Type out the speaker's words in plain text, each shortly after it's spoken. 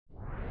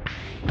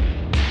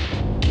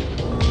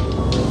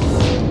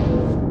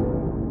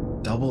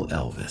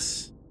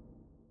Elvis.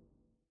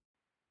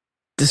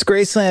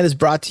 Disgraceland is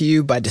brought to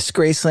you by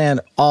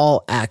Disgraceland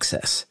All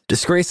Access.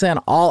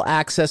 Disgraceland All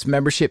Access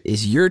membership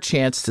is your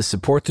chance to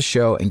support the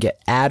show and get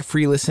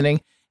ad-free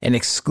listening, an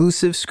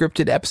exclusive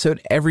scripted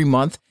episode every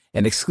month,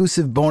 and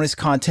exclusive bonus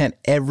content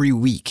every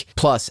week,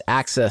 plus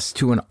access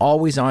to an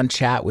always-on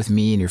chat with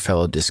me and your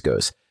fellow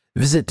discos.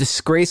 Visit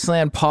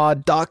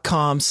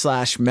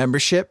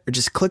disgracelandpod.com/membership or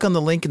just click on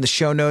the link in the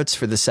show notes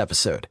for this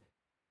episode.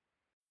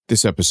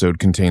 This episode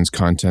contains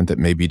content that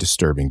may be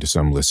disturbing to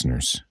some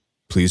listeners.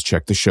 Please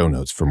check the show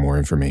notes for more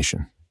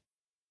information.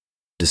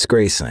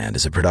 Disgraceland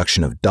is a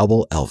production of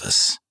Double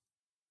Elvis.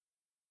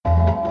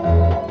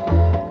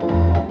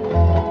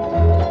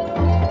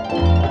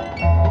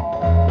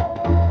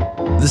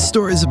 The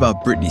stories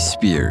about Britney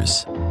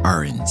Spears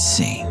are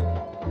insane.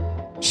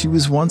 She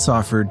was once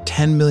offered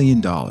 $10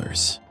 million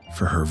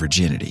for her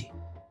virginity.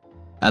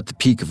 At the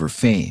peak of her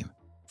fame,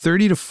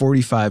 30 to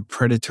 45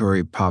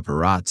 predatory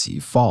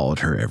paparazzi followed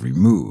her every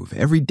move,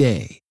 every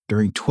day,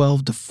 during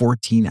 12 to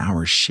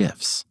 14-hour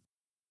shifts.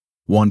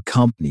 One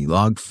company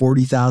logged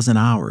 40,000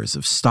 hours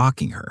of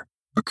stalking her,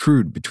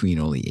 accrued between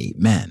only 8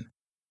 men.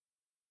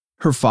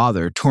 Her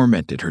father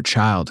tormented her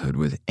childhood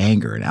with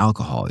anger and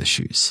alcohol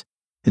issues,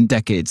 and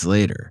decades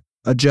later,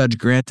 a judge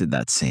granted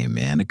that same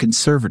man a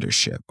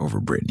conservatorship over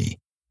Britney,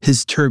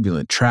 his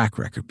turbulent track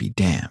record be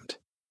damned.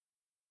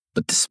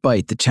 But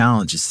despite the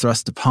challenges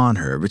thrust upon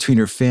her between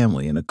her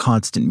family and a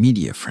constant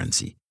media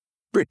frenzy,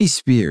 Britney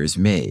Spears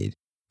made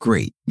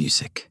great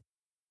music.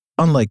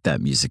 Unlike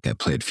that music I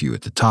played for you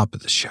at the top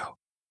of the show,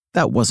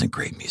 that wasn't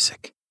great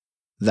music.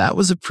 That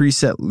was a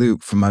preset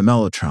loop from my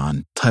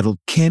Mellotron titled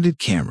Candid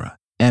Camera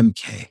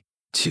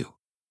MK2.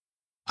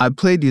 I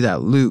played you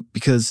that loop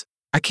because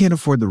I can't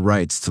afford the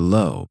rights to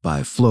Low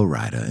by Flo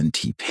Rida and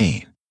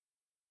T-Pain.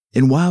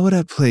 And why would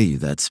I play you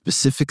that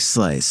specific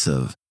slice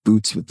of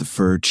Boots with the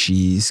Fur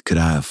Cheese, Could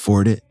I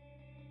Afford It?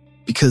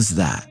 Because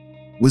that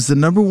was the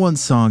 #1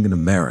 song in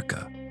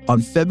America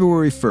on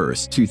February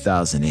 1st,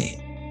 2008.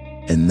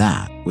 And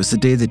that was the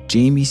day that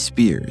Jamie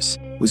Spears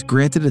was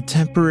granted a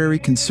temporary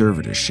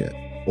conservatorship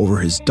over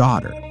his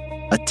daughter,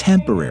 a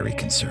temporary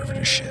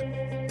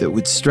conservatorship that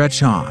would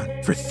stretch on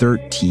for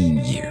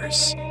 13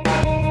 years.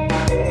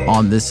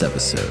 On this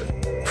episode,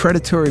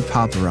 Predatory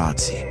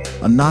Paparazzi,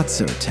 a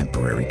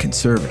not-so-temporary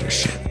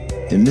conservatorship,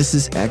 and this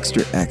is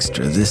extra,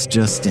 this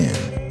just in,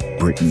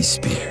 Britney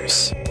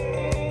Spears.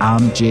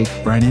 I'm Jake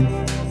Brennan,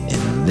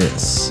 and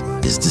this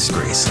is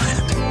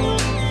Disgraceland.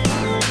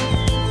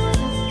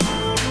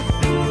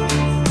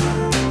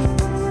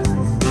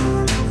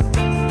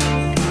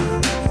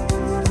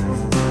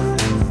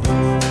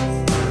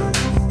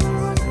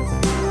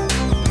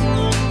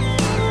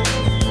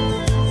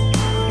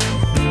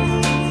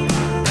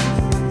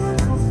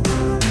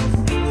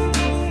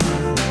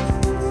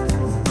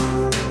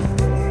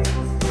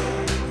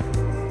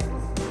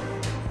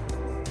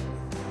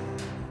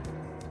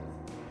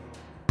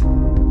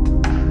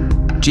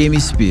 Jamie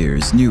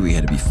Spears knew he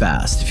had to be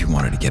fast if he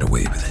wanted to get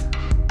away with it.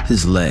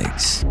 His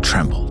legs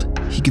trembled.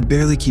 He could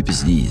barely keep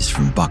his knees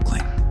from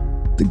buckling.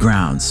 The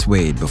ground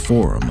swayed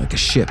before him like a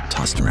ship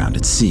tossed around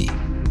at sea.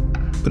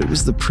 But it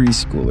was the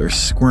preschooler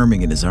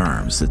squirming in his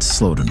arms that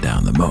slowed him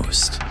down the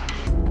most.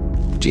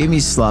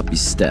 Jamie's sloppy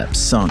steps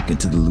sunk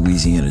into the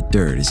Louisiana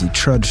dirt as he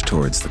trudged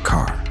towards the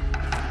car.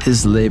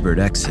 His labored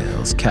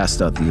exhales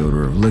cast out the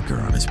odor of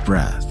liquor on his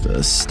breath,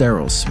 a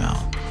sterile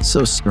smell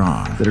so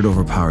strong that it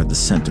overpowered the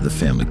scent of the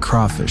family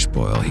crawfish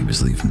boil he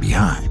was leaving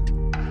behind.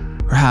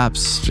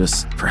 Perhaps,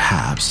 just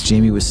perhaps,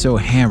 Jamie was so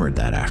hammered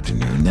that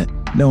afternoon that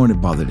no one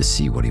had bothered to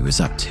see what he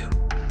was up to.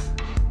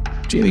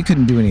 Jamie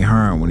couldn't do any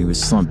harm when he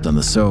was slumped on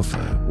the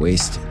sofa,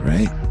 wasted,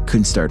 right?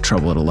 Couldn't start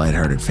trouble at a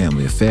lighthearted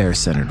family affair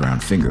centered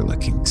around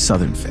finger-licking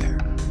Southern fare.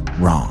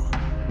 Wrong.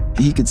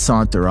 He could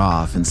saunter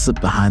off and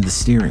slip behind the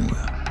steering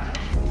wheel.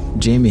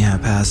 Jamie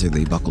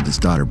haphazardly buckled his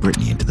daughter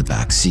Britney into the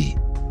back seat.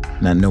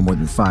 Not no more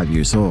than 5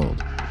 years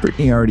old,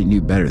 Britney already knew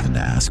better than to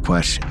ask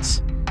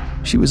questions.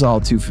 She was all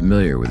too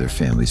familiar with her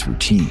family's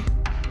routine.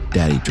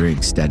 Daddy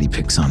drinks, daddy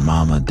picks on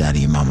mama,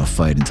 daddy and mama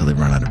fight until they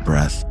run out of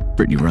breath.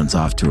 Britney runs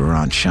off to her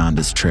Aunt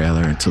Shonda's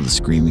trailer until the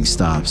screaming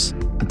stops,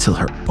 until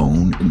her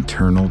own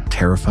internal,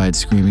 terrified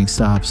screaming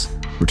stops,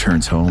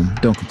 returns home,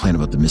 don't complain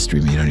about the mystery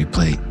meat on your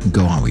plate, and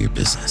go on with your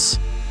business.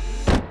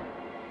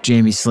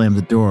 Jamie slammed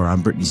the door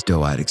on Britney's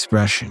doe-eyed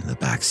expression in the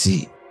back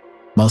seat.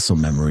 Muscle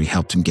memory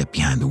helped him get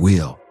behind the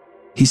wheel.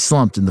 He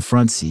slumped in the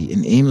front seat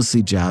and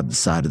aimlessly jabbed the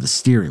side of the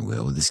steering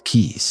wheel with his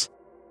keys.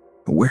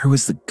 But where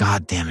was the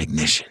goddamn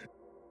ignition?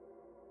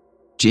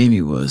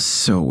 Jamie was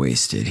so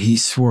wasted, he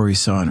swore he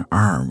saw an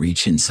arm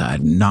reach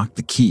inside and knock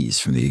the keys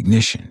from the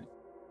ignition.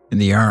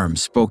 And the arm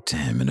spoke to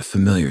him in a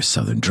familiar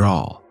southern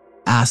drawl,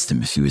 asked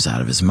him if he was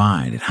out of his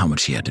mind and how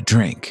much he had to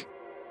drink.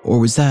 Or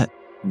was that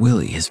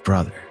Willie, his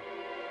brother?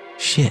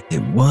 Shit,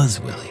 it was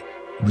Willie.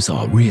 It was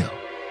all real.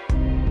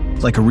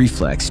 Like a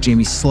reflex,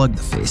 Jamie slugged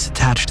the face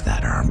attached to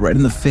that arm right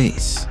in the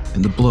face,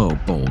 and the blow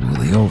bowled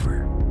Willie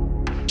over.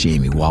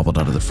 Jamie wobbled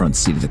out of the front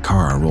seat of the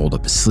car and rolled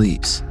up his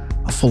sleeves.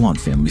 A full-on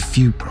family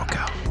feud broke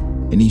out,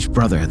 and each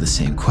brother had the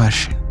same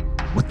question.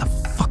 What the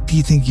fuck do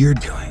you think you're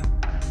doing?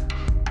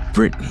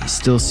 Britney,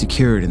 still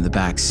secured in the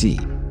back seat,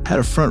 had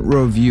a front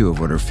row view of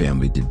what her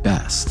family did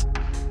best: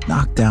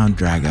 knock down,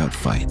 drag out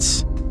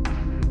fights.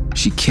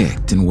 She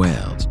kicked and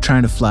wailed,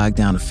 trying to flag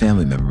down a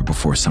family member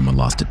before someone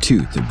lost a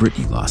tooth or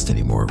Britney lost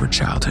any more of her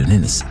childhood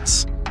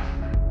innocence.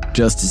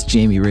 Just as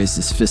Jamie raised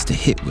his fist to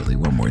hit Willie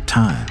one more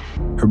time,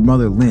 her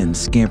mother Lynn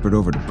scampered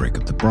over to break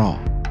up the brawl.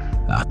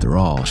 After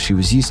all, she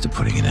was used to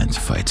putting an end to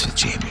fights with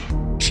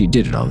Jamie. She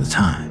did it all the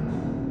time.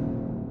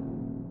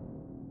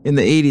 In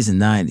the 80s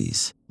and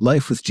 90s,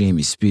 life with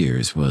Jamie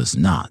Spears was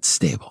not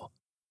stable.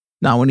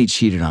 Not when he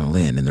cheated on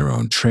Lynn in their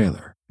own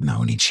trailer. Not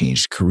when he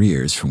changed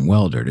careers from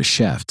welder to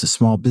chef to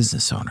small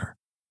business owner.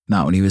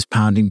 Not when he was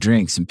pounding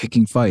drinks and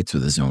picking fights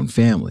with his own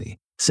family,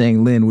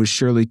 saying Lynn was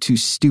surely too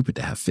stupid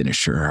to have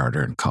finished her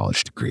hard-earned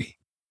college degree.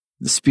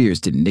 The Spears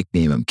didn't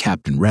nickname him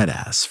Captain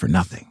Redass for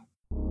nothing.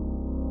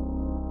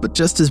 But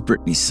just as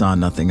Britney saw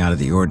nothing out of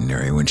the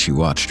ordinary when she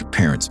watched her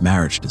parents'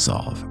 marriage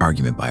dissolve,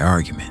 argument by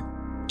argument,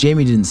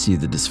 Jamie didn't see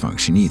the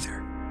dysfunction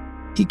either.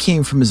 He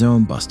came from his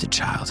own busted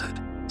childhood,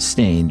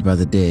 stained by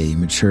the day he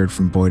matured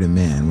from boy to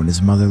man when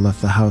his mother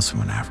left the house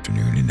one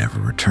afternoon and never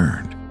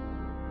returned.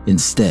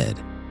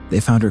 Instead, they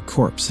found her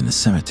corpse in a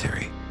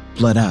cemetery,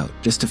 bled out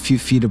just a few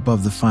feet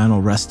above the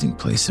final resting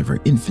place of her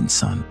infant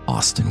son,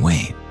 Austin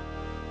Wayne.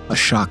 A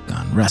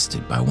shotgun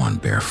rested by one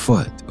bare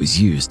foot that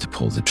was used to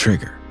pull the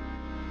trigger.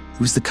 It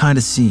was the kind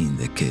of scene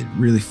that could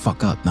really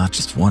fuck up not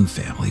just one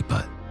family,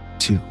 but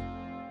two.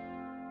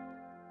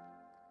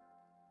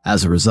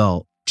 As a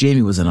result,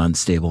 Jamie was an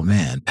unstable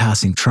man,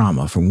 passing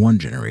trauma from one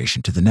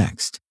generation to the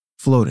next,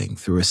 floating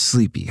through a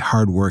sleepy,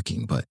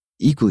 hard-working, but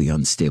equally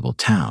unstable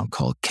town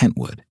called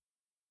Kentwood.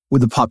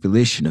 With a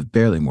population of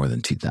barely more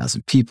than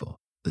 2,000 people,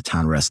 the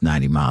town rests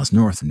 90 miles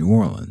north of New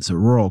Orleans, a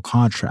rural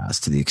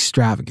contrast to the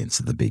extravagance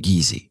of the Big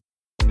Easy.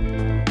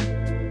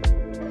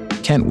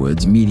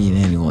 Kentwood's median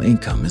annual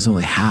income is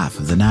only half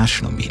of the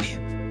national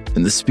median,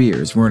 and the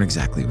Spears weren't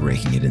exactly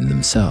raking it in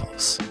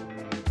themselves.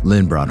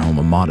 Lynn brought home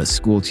a modest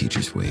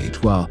schoolteacher's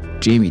wage, while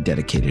Jamie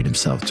dedicated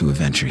himself to a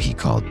venture he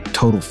called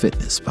Total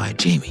Fitness by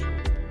Jamie,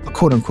 a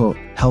quote-unquote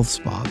health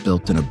spa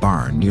built in a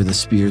barn near the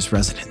Spears'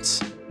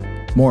 residence.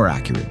 More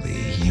accurately,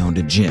 he owned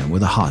a gym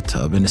with a hot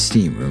tub and a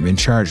steam room and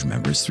charged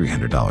members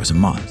 $300 a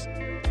month.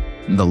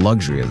 The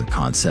luxury of the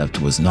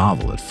concept was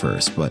novel at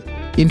first, but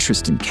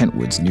interest in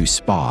Kentwood's new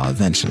spa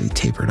eventually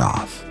tapered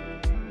off.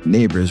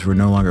 Neighbors were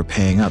no longer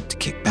paying up to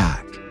kick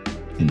back,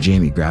 and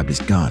Jamie grabbed his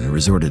gun and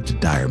resorted to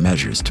dire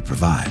measures to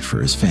provide for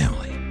his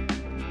family.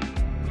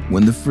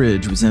 When the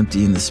fridge was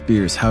empty in the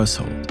Spears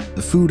household,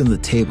 the food on the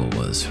table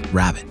was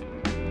rabbit.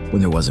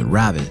 When there wasn't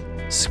rabbit,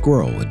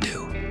 squirrel would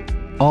do.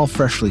 All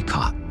freshly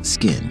caught,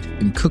 skinned,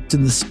 and cooked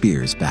in the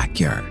Spears'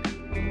 backyard.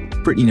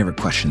 Britney never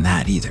questioned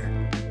that either.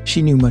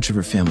 She knew much of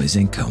her family's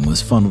income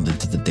was funneled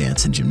into the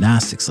dance and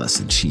gymnastics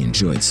lessons she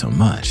enjoyed so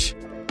much.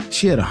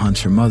 She had a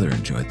hunch her mother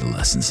enjoyed the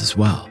lessons as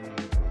well.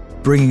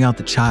 Bringing out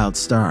the child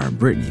star in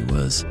Britney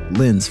was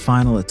Lynn's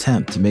final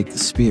attempt to make the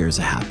Spears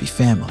a happy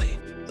family,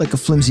 like a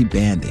flimsy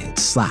band-aid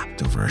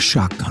slapped over a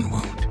shotgun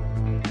wound.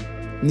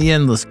 The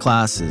endless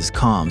classes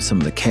calmed some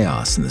of the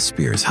chaos in the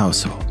Spears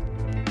household.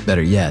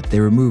 Better yet, they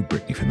removed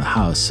Britney from the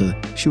house so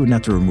she wouldn't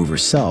have to remove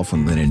herself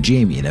when Lynn and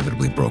Jamie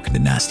inevitably broke into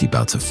nasty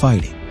bouts of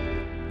fighting.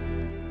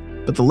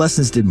 But the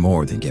lessons did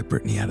more than get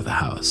Britney out of the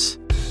house.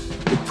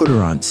 They put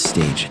her on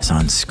stages,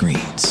 on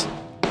screens.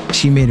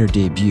 She made her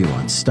debut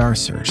on Star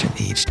Search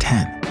at age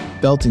 10,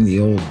 belting the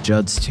old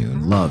Judd's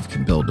tune Love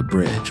Can Build a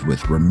Bridge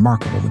with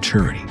remarkable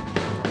maturity.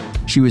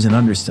 She was an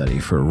understudy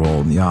for a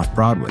role in the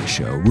off-Broadway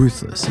show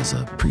Ruthless as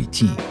a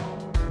preteen.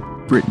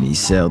 Britney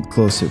sailed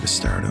closer to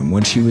stardom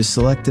when she was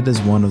selected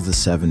as one of the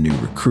 7 new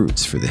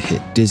recruits for the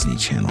hit Disney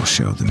Channel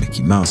show The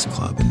Mickey Mouse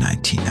Club in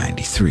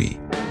 1993.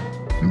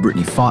 And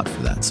Britney fought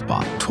for that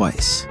spot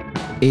twice.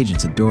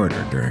 Agents adored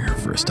her during her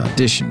first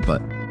audition,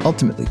 but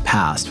ultimately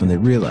passed when they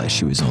realized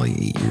she was only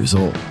 8 years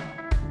old.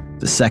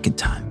 The second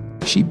time,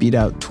 she beat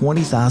out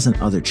 20,000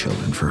 other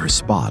children for her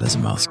spot as a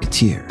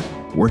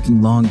Mouseketeer,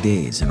 working long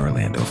days in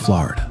Orlando,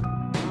 Florida.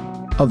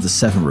 Of the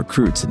 7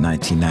 recruits in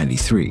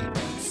 1993,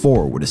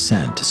 4 would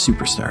ascend to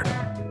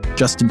superstardom: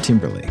 Justin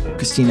Timberlake,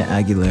 Christina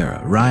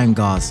Aguilera, Ryan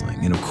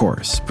Gosling, and of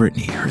course,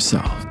 Britney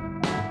herself.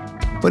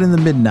 But in the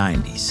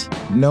mid-90s,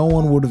 no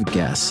one would have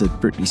guessed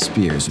that Britney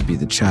Spears would be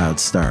the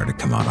child star to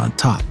come out on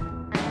top,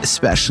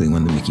 especially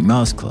when the Mickey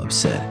Mouse Club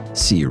said,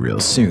 "See you real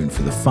soon"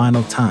 for the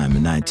final time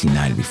in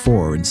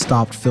 1994 and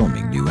stopped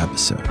filming new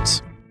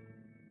episodes.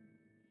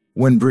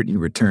 When Britney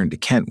returned to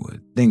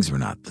Kentwood, things were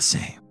not the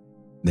same.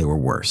 They were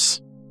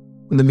worse.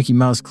 When the Mickey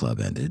Mouse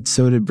Club ended,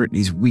 so did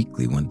Britney's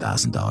weekly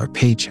 $1,000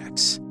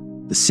 paychecks,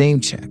 the same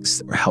checks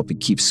that were helping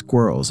keep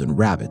squirrels and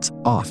rabbits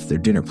off their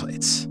dinner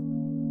plates.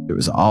 There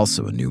was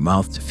also a new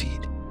mouth to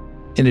feed.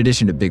 In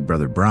addition to Big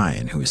Brother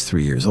Brian, who was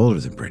 3 years older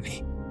than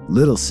Britney,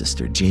 little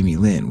sister Jamie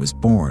Lynn was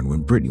born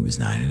when Britney was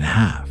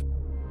 9.5.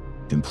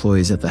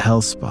 Employees at the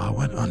health spa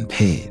went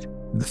unpaid.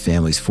 The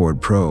family's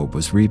Ford Probe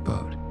was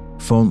repoed.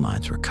 Phone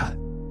lines were cut.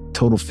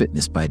 Total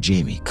Fitness by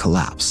Jamie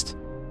collapsed.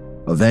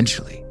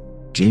 Eventually,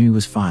 Jamie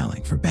was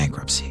filing for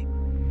bankruptcy.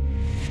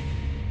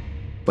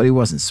 But he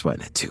wasn't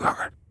sweating it too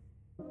hard.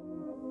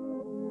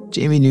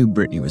 Jamie knew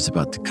Britney was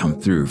about to come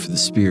through for the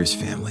Spears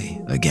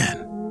family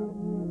again.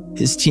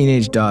 His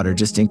teenage daughter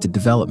just inked a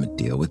development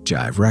deal with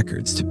Jive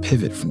Records to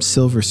pivot from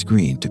silver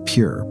screen to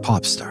pure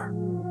pop star.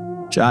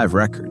 Jive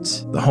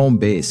Records, the home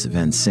base of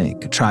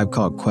NSYNC, A Tribe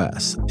Called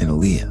Quest, and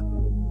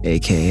Aaliyah,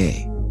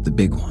 a.k.a. the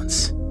big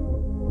ones.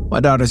 My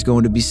daughter's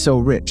going to be so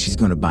rich, she's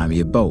going to buy me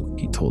a boat,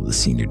 he told the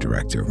senior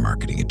director of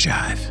marketing at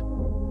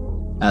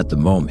Jive. At the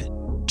moment,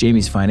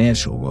 Jamie's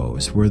financial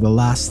woes were the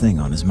last thing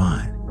on his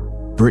mind.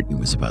 Britney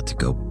was about to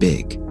go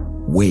big,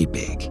 way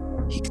big.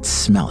 He could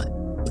smell it.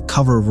 The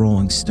cover of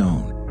Rolling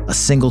Stone, a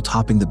single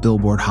topping the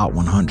Billboard Hot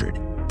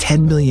 100,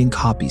 10 million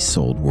copies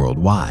sold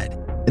worldwide,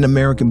 an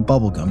American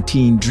bubblegum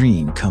teen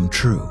dream come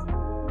true.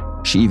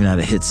 She even had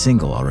a hit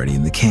single already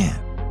in the can,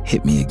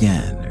 Hit Me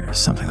Again or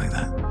something like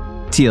that.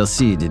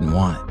 TLC didn't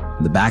want it,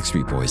 and the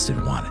Backstreet Boys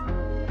didn't want it.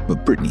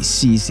 But Britney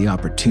seized the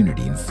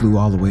opportunity and flew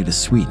all the way to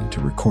Sweden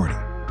to record it.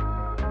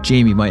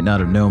 Jamie might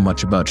not have known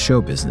much about show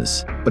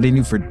business, but he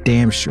knew for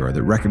damn sure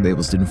that record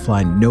labels didn't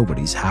fly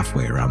nobodies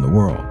halfway around the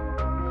world.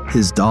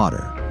 His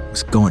daughter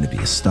was going to be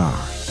a star,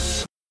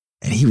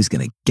 and he was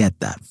going to get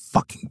that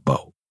fucking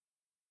boat.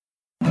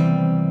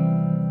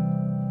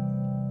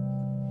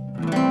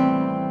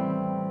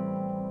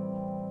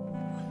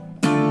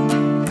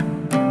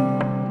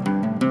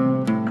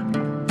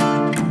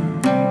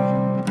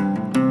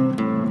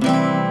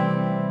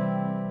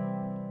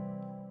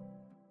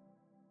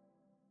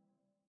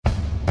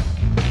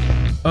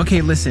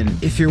 Okay, listen,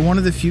 if you're one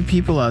of the few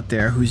people out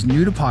there who's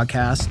new to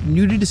podcasts,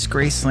 new to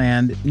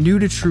Disgraceland, new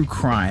to true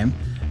crime,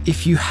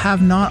 if you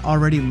have not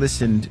already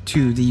listened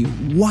to the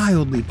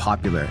wildly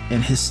popular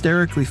and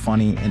hysterically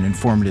funny and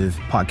informative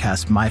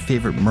podcast, My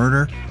Favorite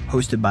Murder,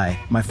 hosted by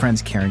my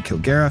friends Karen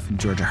Kilgariff and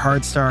Georgia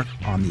Hardstark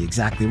on the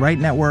Exactly Right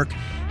Network,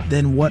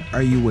 then what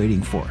are you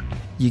waiting for?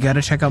 You got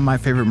to check out My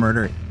Favorite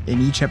Murder.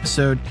 In each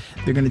episode,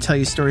 they're going to tell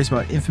you stories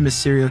about infamous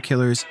serial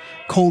killers,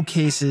 cold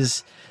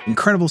cases,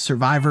 incredible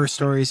survivor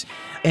stories.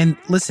 And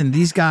listen,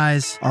 these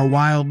guys are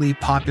wildly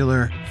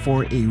popular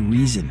for a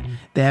reason.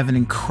 They have an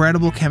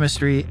incredible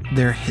chemistry.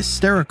 They're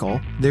hysterical.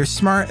 They're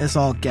smart as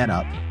all get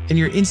up. And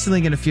you're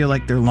instantly going to feel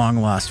like they're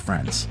long-lost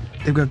friends.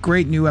 They've got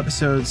great new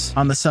episodes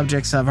on the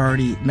subjects I've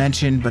already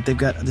mentioned, but they've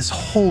got this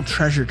whole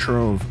treasure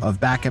trove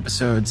of back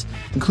episodes,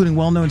 including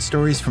well-known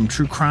stories from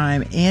true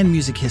crime and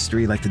music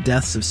history like the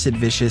deaths of Sid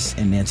Vicious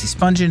and Nancy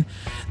Spungen,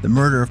 the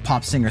murder of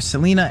pop singer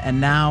Selena,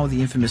 and now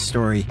the infamous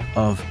story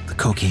of the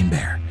Cocaine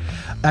Bear.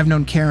 I've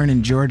known Karen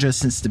and Georgia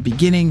since the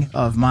beginning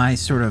of my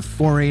sort of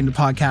foray into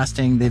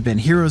podcasting. They've been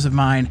heroes of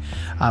mine.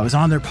 I was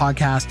on their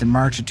podcast in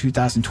March of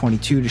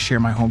 2022 to share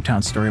my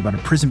hometown story about a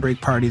prison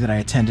break party that I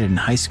attended in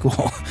high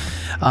school.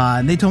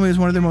 And they told me it was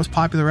one of their most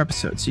popular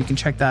episodes, so you can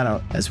check that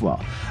out as well.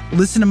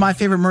 Listen to My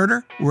Favorite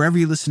Murder wherever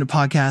you listen to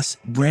podcasts.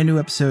 Brand new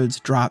episodes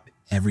drop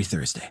every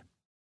Thursday.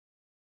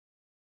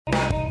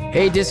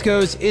 Hey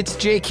Discos, it's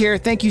Jake here.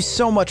 Thank you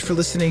so much for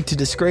listening to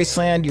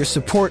Disgraceland. Your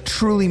support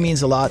truly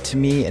means a lot to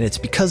me, and it's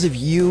because of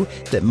you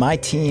that my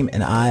team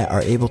and I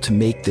are able to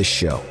make this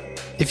show.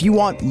 If you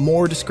want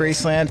more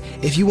Disgraceland,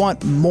 if you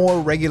want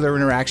more regular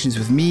interactions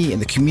with me and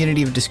the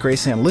community of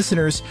Disgraceland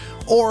listeners,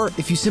 or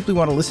if you simply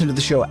want to listen to the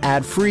show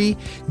ad-free,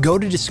 go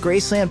to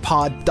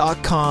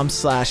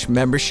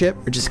disgracelandpod.com/membership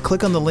or just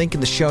click on the link in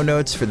the show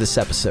notes for this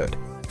episode.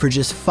 For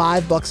just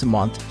 $5 a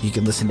month, you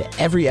can listen to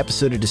every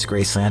episode of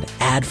Disgraceland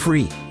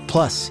ad-free.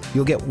 Plus,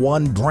 you'll get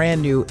one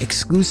brand new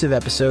exclusive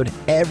episode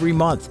every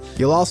month.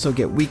 You'll also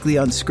get weekly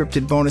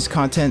unscripted bonus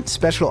content,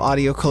 special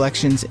audio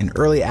collections, and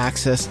early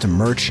access to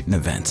merch and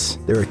events.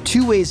 There are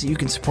two ways that you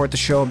can support the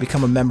show and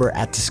become a member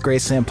at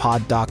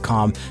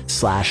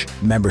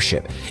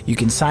disgracelandpod.com/membership. You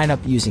can sign up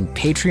using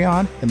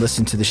Patreon and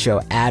listen to the show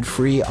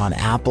ad-free on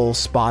Apple,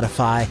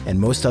 Spotify,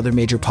 and most other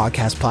major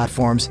podcast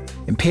platforms.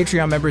 And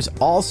Patreon members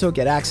also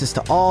get access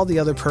to all the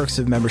other perks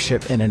of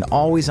membership and an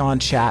always-on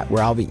chat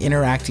where I'll be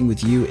interacting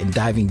with you and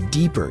diving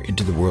deeper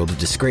into the world of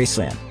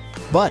Disgraceland.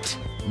 But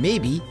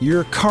maybe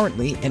you're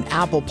currently an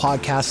Apple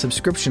Podcast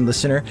subscription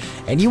listener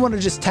and you want to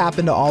just tap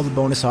into all the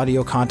bonus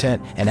audio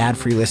content and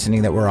ad-free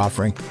listening that we're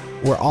offering.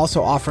 We're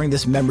also offering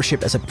this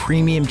membership as a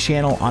premium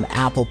channel on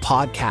Apple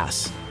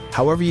Podcasts.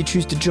 However you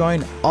choose to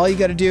join, all you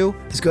got to do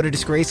is go to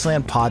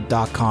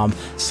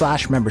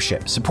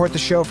disgracelandpod.com/membership. Support the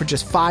show for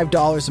just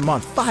 $5 a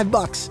month,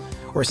 $5,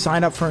 or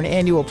sign up for an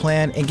annual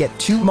plan and get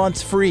 2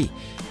 months free.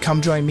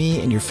 Come join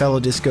me and your fellow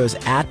discos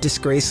at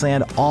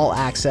Disgraceland All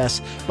Access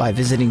by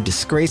visiting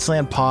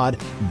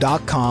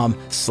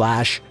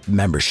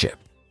disgracelandpod.com/membership.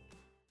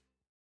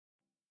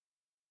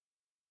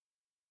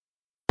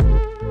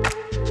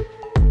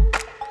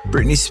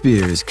 Britney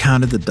Spears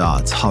counted the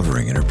dots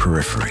hovering in her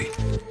periphery.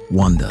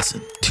 1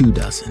 dozen, 2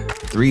 dozen,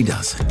 3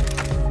 dozen.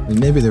 And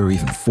maybe there were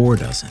even 4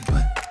 dozen,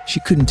 but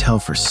she couldn't tell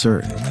for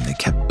certain when they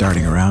kept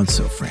darting around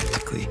so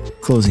frantically,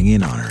 closing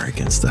in on her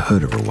against the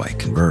hood of her white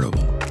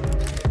convertible.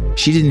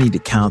 She didn't need to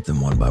count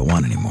them one by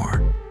one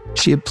anymore.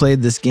 She had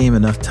played this game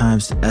enough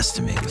times to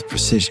estimate with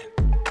precision.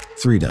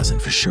 3 dozen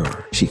for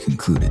sure, she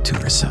concluded to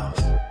herself.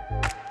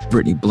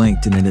 Britney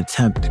blinked in an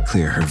attempt to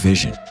clear her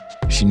vision.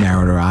 She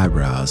narrowed her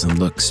eyebrows and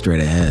looked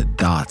straight ahead,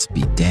 dots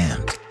be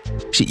damned.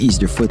 She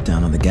eased her foot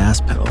down on the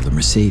gas pedal of the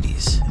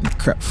Mercedes and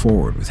crept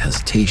forward with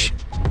hesitation.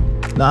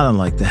 Not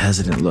unlike the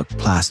hesitant look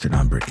plastered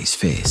on Britney's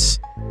face,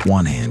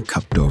 one hand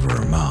cupped over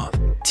her mouth,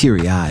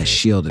 teary eyes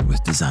shielded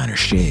with designer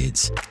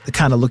shades, the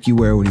kind of look you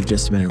wear when you've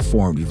just been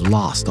informed you've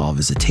lost all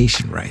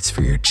visitation rights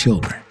for your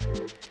children.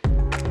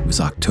 It was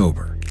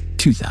October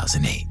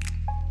 2008.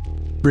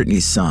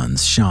 Britney's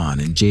sons, Sean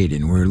and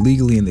Jaden, were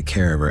legally in the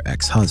care of her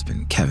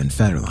ex-husband, Kevin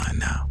Federline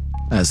now,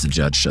 as the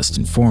judge just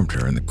informed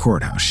her in the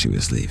courthouse she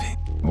was leaving,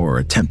 or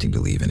attempting to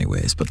leave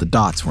anyways, but the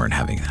Dots weren't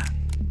having that.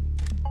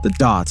 The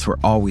Dots were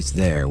always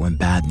there when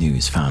bad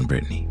news found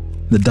Britney.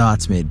 The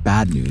Dots made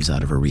bad news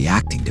out of her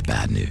reacting to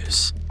bad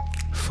news.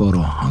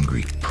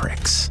 Photo-hungry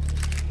pricks.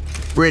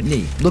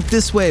 "Britney, look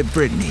this way,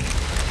 Britney."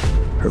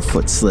 Her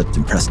foot slipped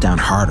and pressed down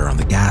harder on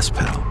the gas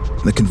pedal.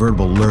 The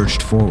convertible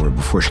lurched forward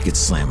before she could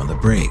slam on the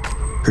brake.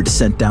 Her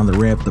descent down the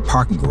ramp of the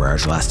parking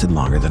garage lasted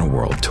longer than a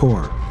world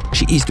tour.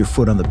 She eased her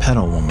foot on the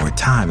pedal one more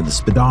time and the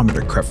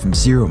speedometer crept from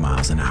 0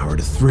 miles an hour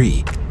to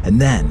 3.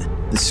 And then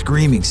the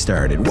screaming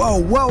started. Whoa,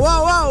 whoa,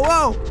 whoa, whoa,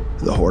 whoa!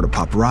 The horde of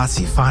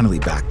paparazzi finally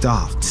backed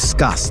off.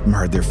 Disgust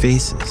marred their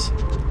faces.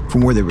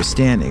 From where they were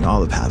standing,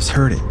 all the paps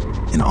heard it.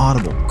 An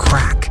audible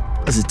crack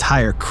as a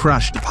tire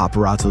crushed a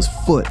paparazzo's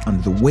foot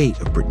under the weight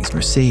of Britney's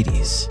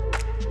Mercedes.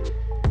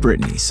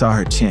 Britney saw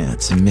her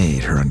chance and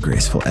made her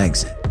ungraceful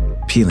exit,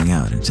 peeling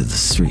out into the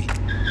street.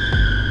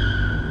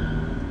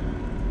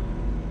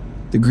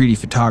 The greedy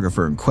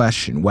photographer in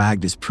question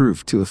wagged his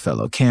proof to a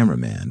fellow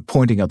cameraman,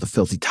 pointing out the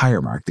filthy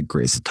tire mark that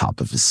grazed the top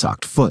of his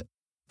socked foot,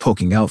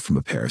 poking out from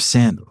a pair of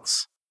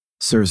sandals.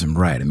 Serves him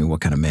right. I mean,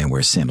 what kind of man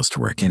wears sandals to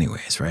work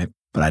anyways, right?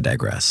 But I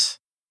digress.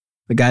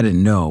 The guy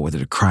didn't know whether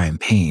to cry in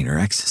pain or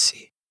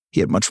ecstasy.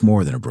 He had much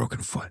more than a broken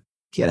foot.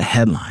 He had a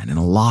headline and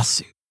a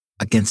lawsuit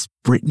against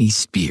Britney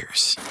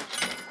Spears.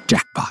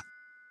 Jackpot.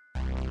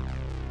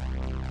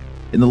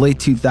 In the late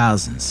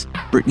 2000s,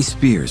 Britney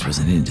Spears was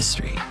an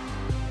industry.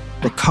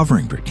 But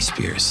covering Britney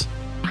Spears,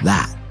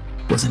 that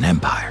was an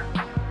empire.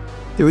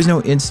 There was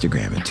no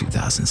Instagram in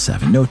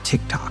 2007, no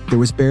TikTok, there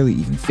was barely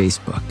even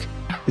Facebook.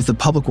 If the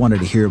public wanted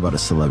to hear about a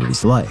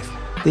celebrity's life,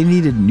 they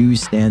needed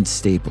newsstand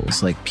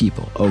staples like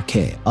People,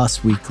 OK,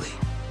 Us Weekly.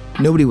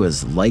 Nobody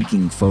was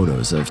liking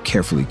photos of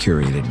carefully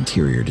curated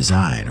interior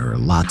design or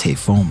latte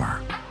foam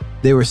art.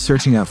 They were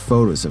searching out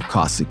photos of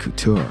costly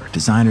couture,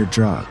 designer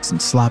drugs,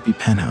 and sloppy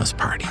penthouse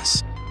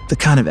parties. The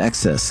kind of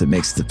excess that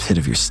makes the pit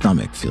of your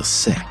stomach feel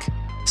sick.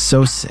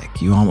 So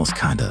sick, you almost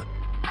kinda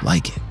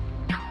like it.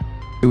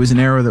 It was an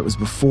era that was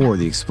before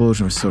the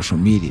explosion of social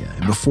media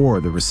and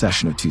before the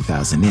recession of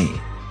 2008,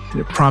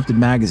 and it prompted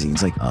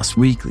magazines like Us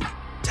Weekly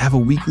to have a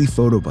weekly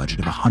photo budget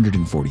of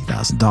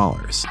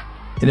 $140,000.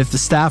 And if the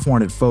staff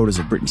wanted photos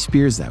of Britney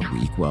Spears that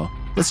week, well,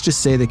 let's just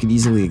say they could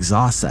easily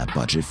exhaust that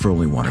budget for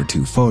only 1 or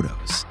 2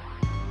 photos.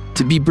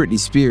 To be Britney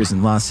Spears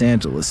in Los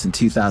Angeles in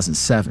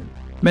 2007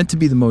 meant to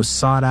be the most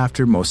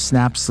sought-after, most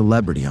snapped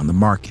celebrity on the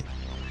market.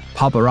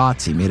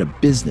 Paparazzi made a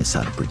business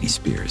out of Britney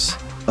Spears,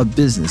 a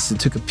business that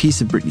took a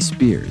piece of Britney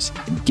Spears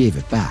and gave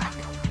it back.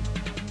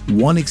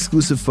 One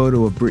exclusive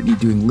photo of Britney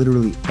doing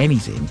literally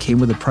anything came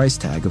with a price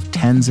tag of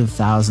tens of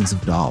thousands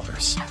of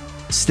dollars.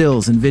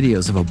 Stills and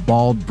videos of a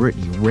bald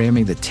Britney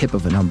ramming the tip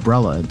of an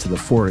umbrella into the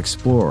Ford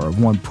Explorer of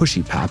one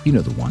pushy pap, you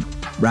know the one,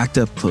 racked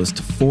up close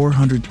to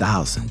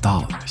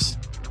 $400,000.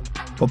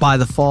 But by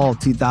the fall of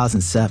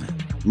 2007,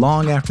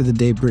 long after the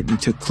day Britney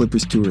took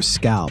clippers to her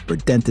scalp or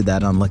dented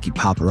that unlucky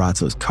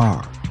paparazzo's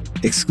car,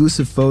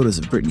 exclusive photos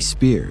of Britney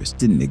Spears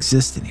didn't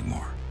exist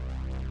anymore.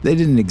 They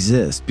didn't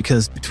exist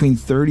because between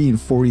 30 and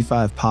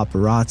 45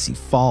 paparazzi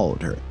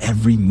followed her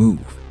every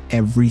move,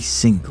 every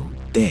single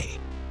day.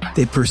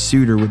 They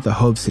pursued her with the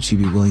hopes that she'd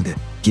be willing to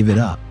give it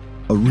up,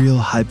 a real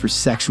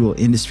hypersexual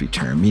industry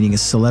term meaning a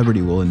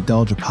celebrity will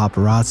indulge a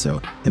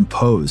paparazzo and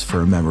pose for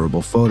a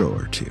memorable photo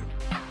or two.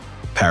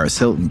 Paris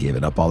Hilton gave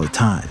it up all the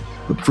time,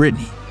 but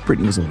Britney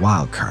was a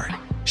wild card.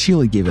 She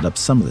only gave it up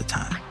some of the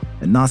time,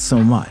 and not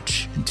so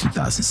much in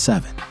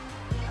 2007.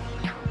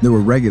 There were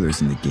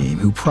regulars in the game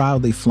who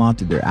proudly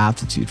flaunted their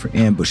aptitude for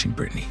ambushing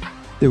Britney.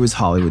 There was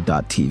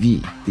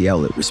Hollywood.tv, the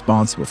outlet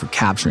responsible for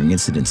capturing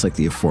incidents like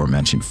the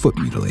aforementioned foot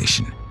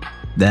mutilation.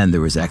 Then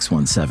there was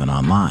X17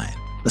 Online,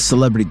 a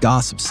celebrity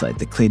gossip site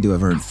that claimed to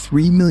have earned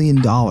 $3 million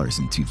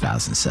in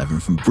 2007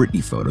 from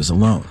Britney photos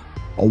alone,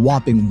 a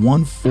whopping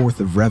 1/4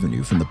 of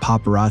revenue from the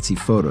paparazzi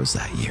photos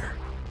that year.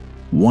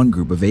 One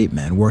group of 8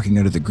 men working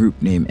under the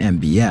group name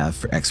MBF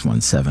for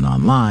X17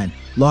 Online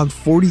logged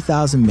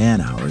 40,000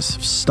 man-hours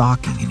of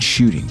stalking and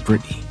shooting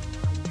Britney.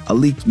 A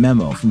leaked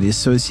memo from the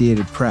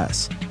Associated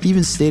Press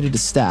even stated to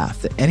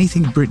staff that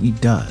anything Britney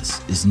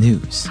does is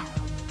news.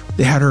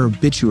 They had her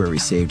obituary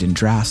saved in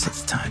drafts at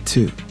the time,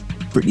 too.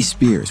 Britney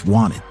Spears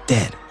wanted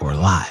dead or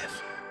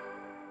alive.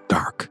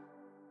 Dark.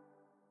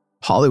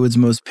 Hollywood's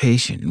most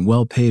patient and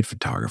well-paid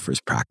photographers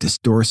practice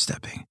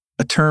doorstepping,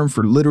 a term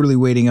for literally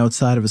waiting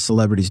outside of a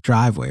celebrity's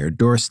driveway or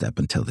doorstep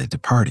until they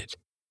departed.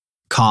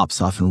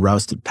 Cops often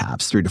rousted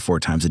Paps 3 to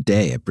 4 times a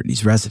day at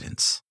Britney's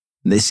residence.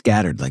 And they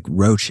scattered like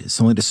roaches,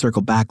 only to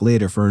circle back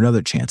later for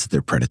another chance at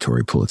their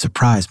predatory Pulitzer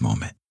Prize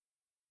moment.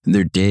 And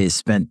their days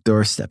spent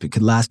doorstepping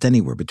could last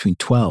anywhere between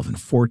 12 and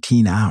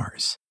 14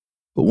 hours.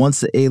 But once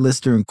the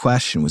A-lister in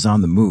question was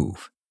on the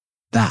move,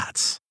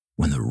 that's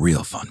when the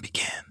real fun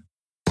began.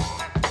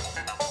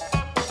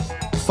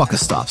 Fuck a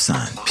stop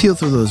sign. Peel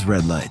through those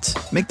red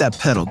lights. Make that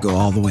pedal go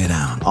all the way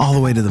down, all the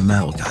way to the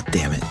metal,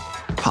 goddammit.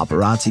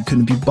 Paparazzi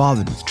couldn't be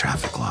bothered with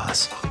traffic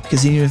laws,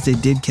 because even if they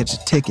did catch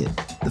a ticket,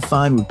 the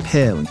fine would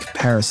pale in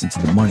comparison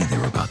to the money they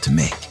were about to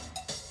make.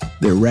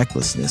 Their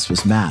recklessness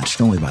was matched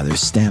only by their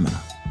stamina.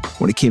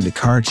 When it came to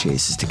car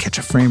chases to catch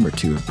a frame or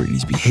two of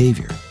Britney's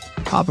behavior,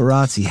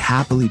 paparazzi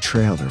happily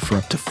trailed her for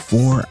up to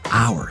 4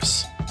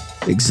 hours.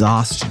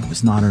 Exhaustion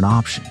was not an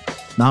option,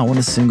 not when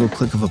a single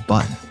click of a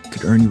button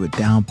could earn you a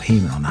down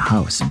payment on a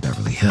house in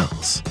Beverly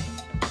Hills.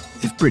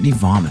 If Britney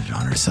vomited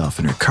on herself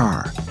in her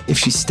car, if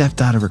she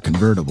stepped out of her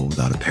convertible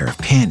without a pair of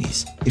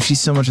panties, if she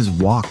so much as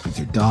walked with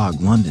her dog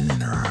London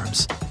in her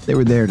arms, they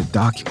were there to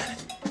document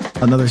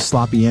it. Another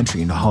sloppy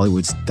entry into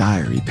Hollywood's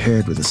diary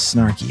paired with a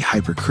snarky,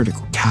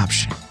 hypercritical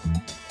caption.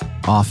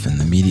 Often,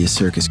 the media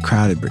circus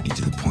crowded Britney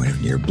to the point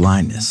of near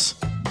blindness.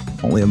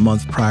 Only a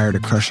month prior to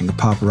crushing a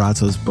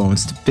paparazzo's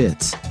bones to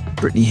bits,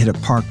 Britney hit a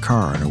parked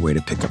car on her way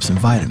to pick up some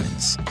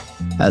vitamins.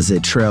 As they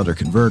trailed her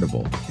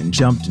convertible and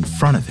jumped in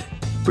front of it,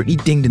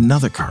 Britney dinged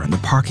another car in the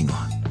parking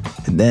lot,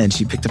 and then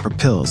she picked up her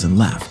pills and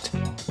left.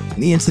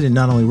 And the incident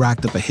not only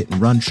racked up a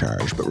hit-and-run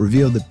charge, but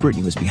revealed that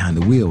Britney was behind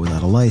the wheel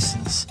without a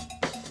license.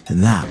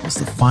 And that was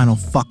the final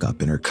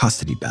fuck-up in her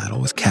custody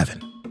battle with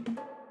Kevin.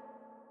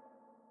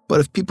 But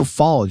if people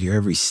followed your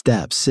every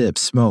step, sip,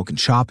 smoke, and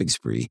shopping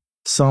spree,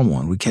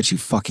 someone would catch you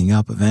fucking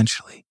up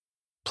eventually.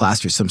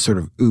 Plaster some sort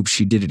of "oops,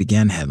 she did it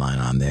again" headline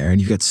on there,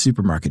 and you've got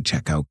supermarket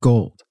checkout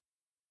gold.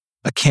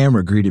 A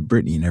camera greeted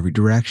Britney in every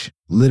direction,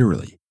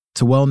 literally.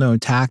 It's a well-known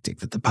tactic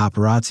that the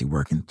paparazzi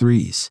work in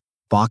threes,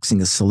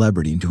 boxing a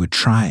celebrity into a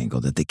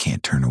triangle that they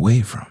can't turn away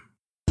from.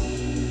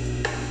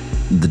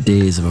 The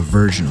days of a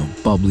virginal,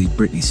 bubbly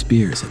Britney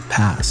Spears had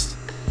passed.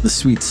 The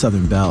sweet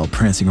Southern belle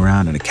prancing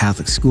around in a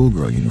Catholic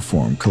schoolgirl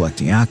uniform,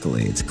 collecting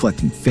accolades,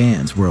 collecting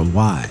fans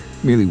worldwide,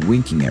 merely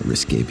winking at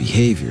risque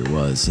behavior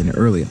was an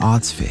early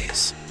aughts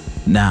phase.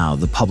 Now,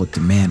 the public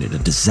demanded a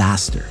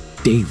disaster,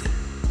 daily.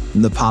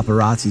 And the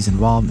paparazzi's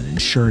involvement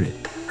ensured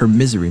it. Her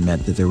misery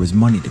meant that there was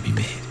money to be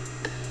made.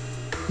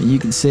 And you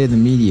can say the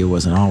media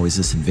wasn't always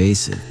this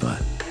invasive,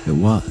 but it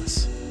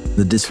was.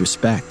 The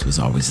disrespect was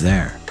always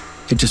there.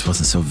 It just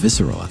wasn't so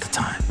visceral at the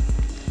time.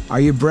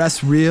 Are your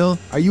breasts real?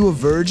 Are you a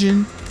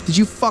virgin? Did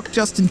you fuck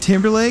Justin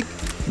Timberlake?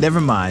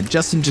 Never mind,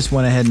 Justin just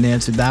went ahead and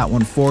answered that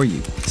one for you,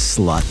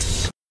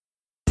 slut.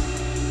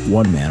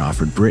 One man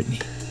offered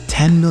Britney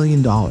 $10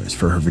 million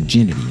for her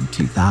virginity in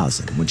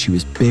 2000 when she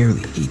was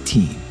barely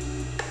 18.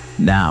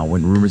 Now,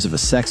 when rumors of a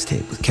sex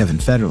tape with Kevin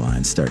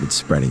Federline started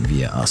spreading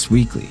via Us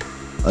Weekly,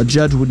 a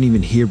judge wouldn't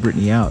even hear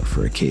Britney out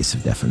for a case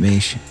of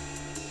defamation.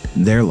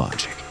 In their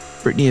logic,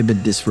 Britney had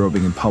been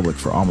disrobing in public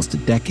for almost a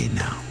decade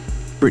now.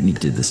 Britney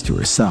did this to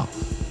herself.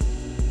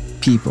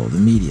 People, the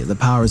media, the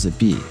powers that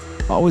be,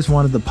 always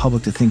wanted the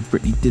public to think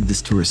Britney did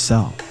this to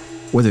herself.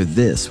 Whether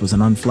this was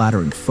an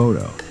unflattering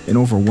photo, an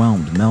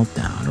overwhelmed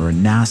meltdown, or a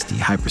nasty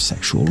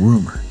hypersexual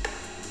rumor.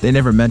 They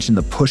never mentioned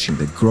the pushing,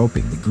 the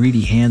groping, the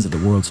greedy hands of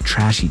the world's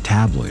trashy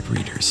tabloid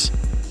readers.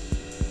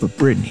 But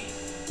Britney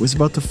was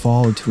about to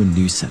fall into a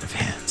new set of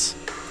hands.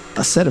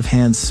 A set of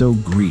hands so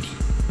greedy,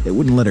 they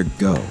wouldn't let her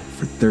go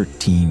for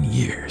 13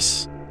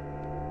 years.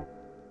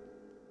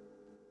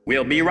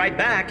 We'll be right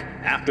back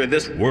after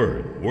this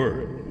word.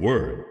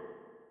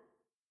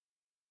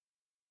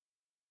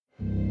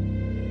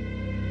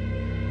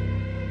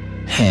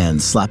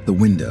 Hands slapped the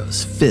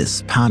windows,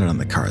 fists pounded on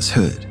the car's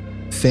hood.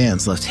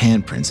 Fans left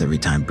handprints every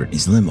time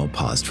Britney's limo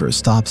paused for a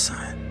stop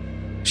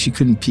sign. She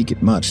couldn't peek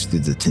at much through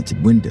the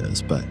tinted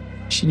windows, but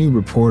she knew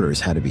reporters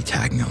had to be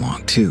tagging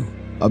along too,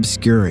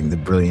 obscuring the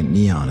brilliant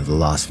neon of the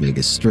Las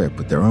Vegas Strip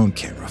with their own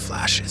camera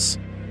flashes.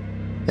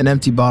 An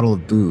empty bottle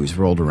of booze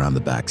rolled around the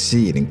back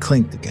seat and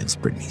clinked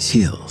against Britney's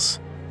heels.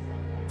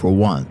 For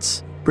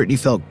once, Britney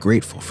felt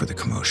grateful for the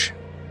commotion.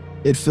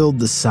 It filled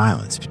the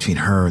silence between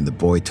her and the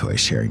boy toy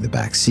sharing the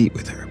back seat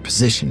with her,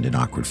 positioned an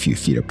awkward few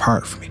feet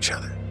apart from each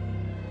other.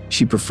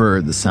 She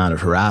preferred the sound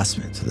of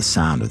harassment to the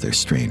sound of their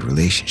strained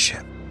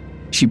relationship.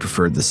 She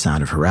preferred the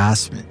sound of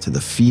harassment to the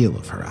feel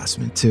of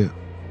harassment too.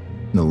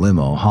 The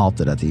limo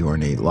halted at the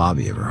ornate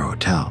lobby of her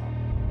hotel.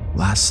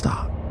 Last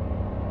stop.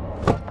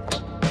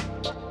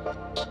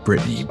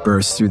 Britney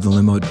burst through the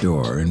limo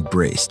door and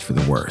braced for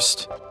the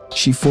worst.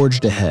 She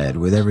forged ahead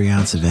with every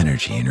ounce of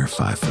energy in her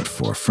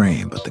 5'4"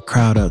 frame, but the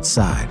crowd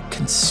outside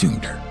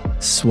consumed her,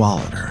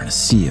 swallowed her in a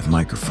sea of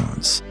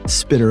microphones,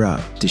 spit her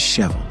out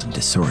disheveled and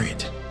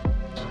disoriented.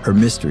 Her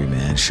mystery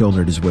man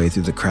shouldered his way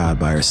through the crowd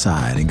by her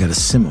side and got a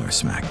similar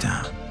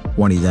smackdown,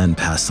 one he then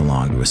passed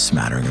along to a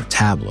smattering of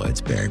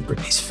tabloids bearing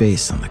Britney's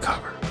face on the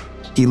cover.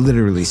 He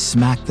literally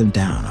smacked them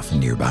down off a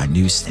nearby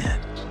newsstand.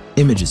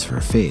 Images of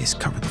her face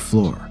covered the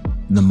floor,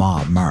 and the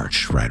mob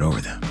marched right over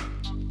them.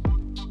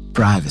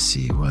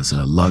 Privacy was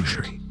a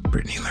luxury,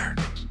 Britney learned.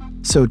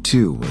 So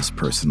too was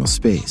personal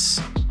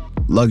space.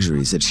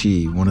 Luxuries that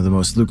she, one of the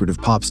most lucrative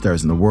pop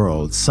stars in the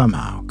world,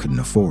 somehow couldn't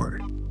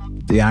afford.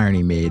 The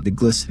irony made the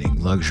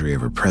glistening luxury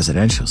of her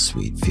presidential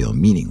suite feel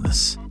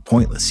meaningless,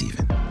 pointless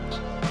even.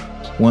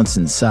 Once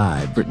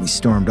inside, Britney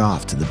stormed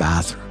off to the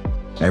bathroom.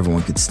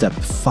 Everyone could step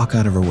the fuck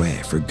out of her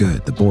way for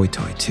good, the boy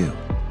toy too.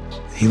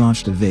 He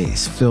launched a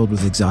vase filled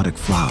with exotic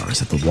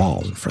flowers at the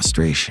wall in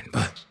frustration,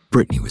 but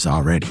Britney was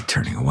already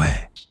turning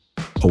away.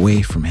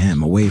 Away from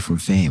him, away from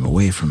fame,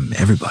 away from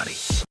everybody.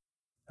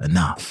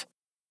 Enough.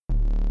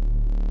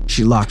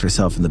 She locked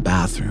herself in the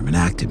bathroom and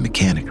acted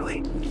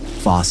mechanically.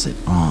 Faucet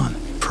on,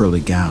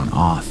 pearly gown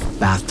off,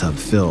 bathtub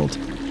filled.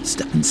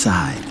 Step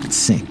inside and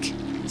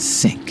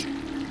sink.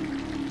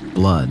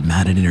 Blood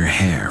matted in her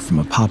hair from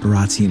a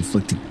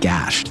paparazzi-inflicted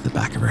gash to the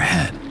back of her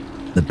head.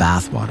 The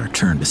bathwater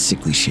turned a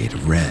sickly shade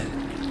of red.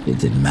 It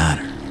didn't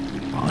matter.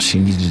 All she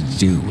needed to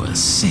do was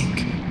sink.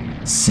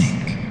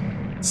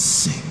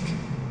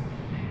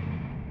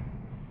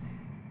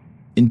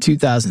 In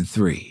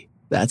 2003,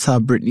 that's how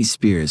Britney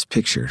Spears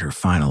pictured her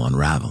final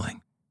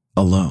unraveling.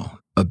 Alone,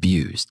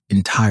 abused,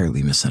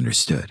 entirely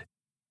misunderstood.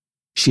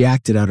 She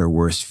acted out her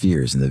worst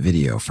fears in the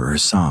video for her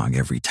song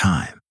Every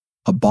Time,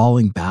 a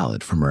bawling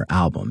ballad from her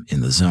album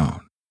In the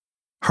Zone.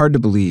 Hard to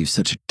believe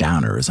such a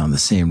downer is on the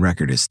same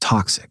record as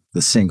Toxic,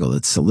 the single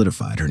that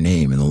solidified her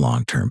name in the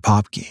long-term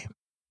pop game.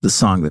 The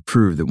song that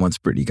proved that once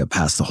Britney got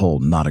past the whole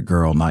not a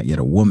girl, not yet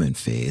a woman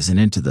phase and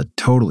into the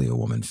totally a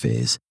woman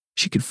phase,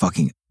 she could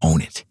fucking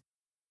own it.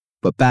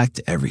 But back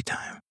to Every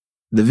Time.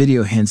 The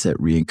video hints at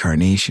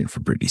reincarnation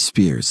for Britney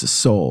Spears, the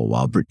soul,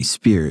 while Britney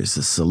Spears,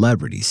 the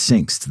celebrity,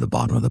 sinks to the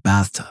bottom of the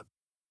bathtub.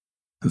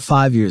 And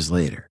 5 years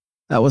later,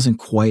 that wasn't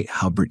quite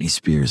how Britney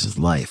Spears'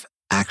 life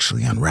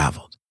actually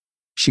unraveled.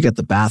 She got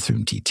the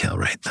bathroom detail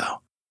right,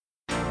 though.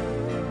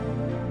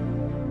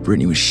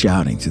 Britney was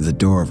shouting through the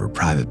door of her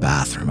private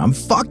bathroom, "I'm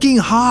fucking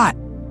hot!"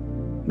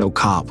 No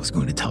cop was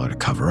going to tell her to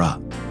cover up.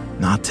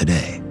 Not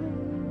today.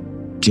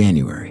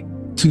 January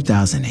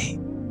 2008.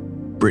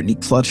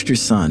 Britney clutched her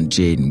son,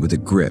 Jaden, with a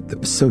grip that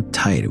was so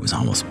tight it was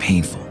almost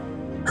painful.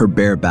 Her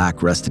bare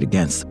back rested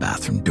against the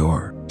bathroom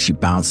door. She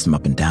bounced him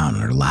up and down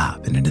on her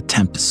lap in an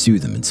attempt to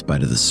soothe him in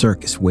spite of the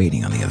circus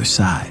waiting on the other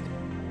side.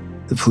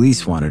 The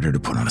police wanted her to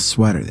put on a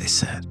sweater, they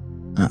said.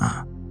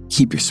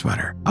 Keep your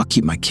sweater. I'll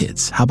keep my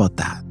kids. How about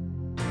that?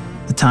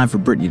 The time for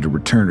Britney to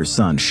return her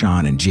son,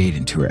 Sean, and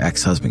Jaden to her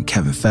ex-husband,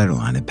 Kevin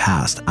Federline, had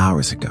passed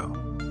hours ago.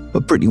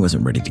 But Britney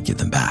wasn't ready to give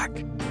them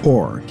back,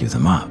 or give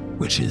them up,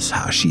 which is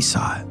how she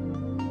saw it.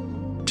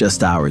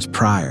 Just hours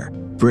prior,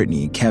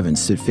 Britney and Kevin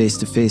stood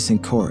face-to-face in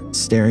court,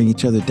 staring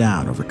each other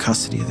down over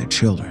custody of their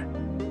children.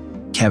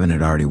 Kevin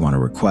had already won a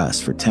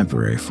request for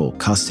temporary full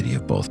custody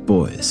of both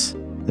boys,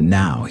 and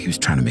now he was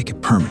trying to make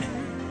it permanent.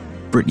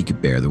 Britney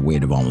could bear the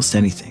weight of almost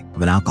anything,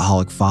 of an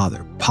alcoholic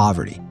father,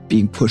 poverty,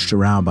 being pushed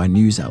around by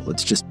news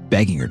outlets just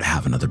begging her to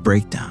have another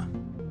breakdown.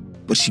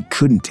 But she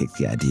couldn't take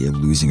the idea of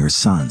losing her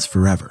sons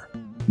forever,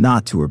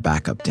 not to her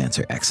backup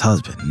dancer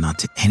ex-husband, not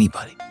to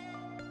anybody.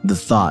 The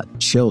thought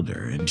chilled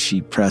her, and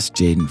she pressed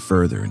Jaden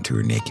further into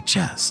her naked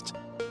chest.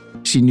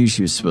 She knew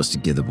she was supposed to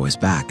give the boys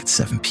back at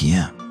 7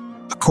 p.m.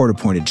 A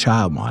court-appointed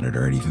child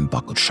monitor had even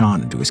buckled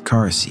Sean into his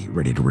car seat,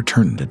 ready to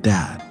return him to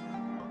Dad.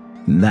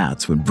 And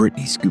that's when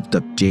Britney scooped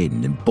up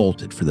Jaden and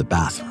bolted for the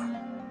bathroom.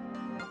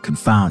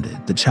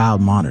 Confounded, the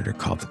child monitor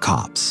called the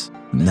cops,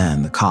 and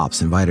then the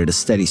cops invited a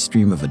steady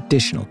stream of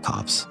additional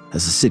cops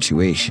as the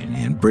situation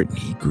and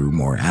Britney grew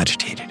more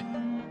agitated.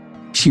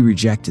 She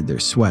rejected their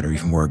sweater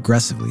even more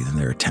aggressively than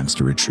their attempts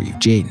to retrieve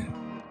Jaden.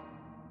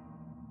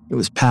 It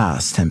was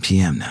past 10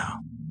 p.m. now,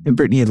 and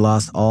Britney had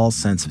lost all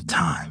sense of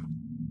time.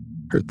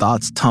 Her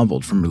thoughts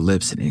tumbled from her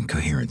lips in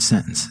incoherent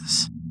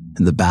sentences,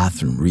 and the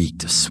bathroom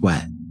reeked of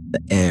sweat,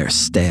 the air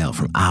stale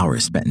from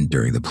hours spent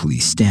during the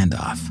police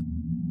standoff.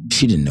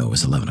 She didn't know it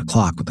was 11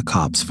 o'clock when the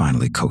cops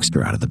finally coaxed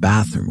her out of the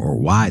bathroom, or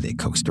why they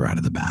coaxed her out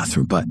of the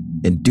bathroom, but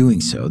in doing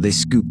so, they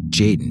scooped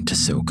Jaden to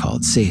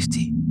so-called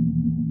safety.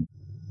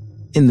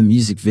 In the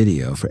music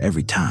video for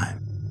Every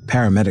Time,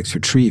 paramedics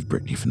retrieve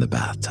Britney from the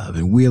bathtub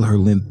and wheel her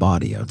limp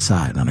body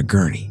outside on a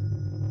gurney.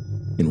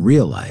 In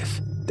real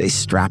life, they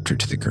strapped her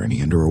to the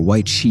gurney under a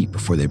white sheet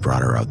before they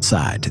brought her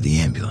outside to the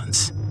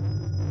ambulance.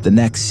 The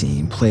next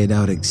scene played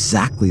out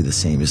exactly the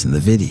same as in the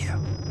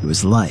video. It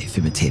was life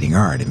imitating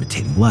art,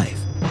 imitating life.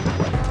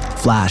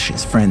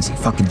 Flashes, frenzy,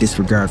 fucking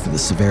disregard for the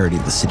severity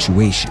of the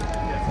situation.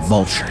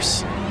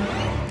 Vultures.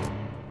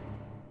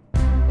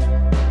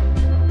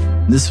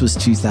 This was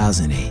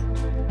 2008.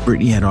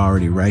 Britney had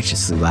already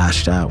righteously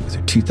lashed out with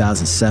her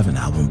 2007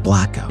 album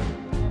Blackout,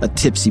 a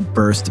tipsy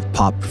burst of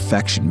pop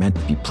perfection meant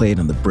to be played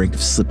on the brink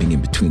of slipping in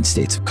between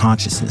states of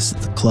consciousness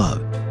at the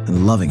club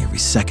and loving every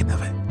second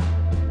of it.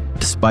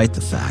 Despite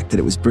the fact that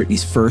it was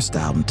Britney's first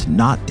album to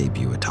not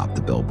debut atop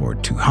the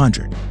Billboard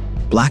 200,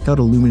 Blackout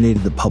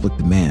illuminated the public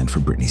demand for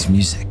Britney's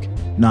music,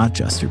 not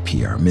just her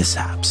PR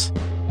mishaps.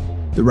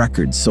 The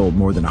record sold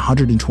more than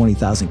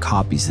 120,000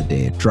 copies the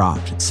day it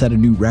dropped and set a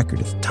new record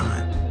at the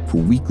time for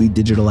weekly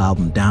digital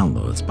album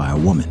downloads by a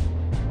woman.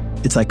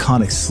 Its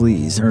iconic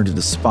sleaze earned it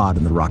a spot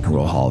in the Rock and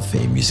Roll Hall of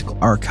Fame musical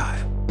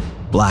archive.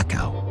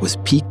 Blackout was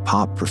peak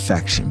pop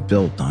perfection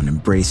built on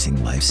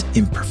embracing life's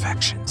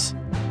imperfections.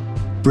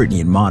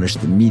 Britney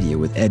admonished the media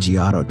with edgy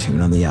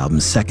auto-tune on the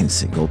album's second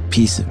single,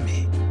 Piece of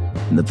Me,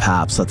 and the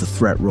Paps let the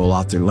threat roll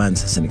off their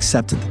lenses and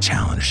accepted the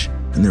challenge,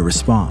 and their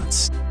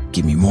response,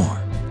 give me more.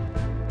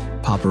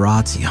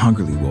 Paparazzi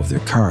hungrily wove their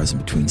cars in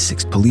between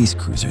 6 police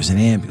cruisers, an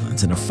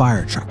ambulance, and a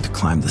fire truck to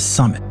climb the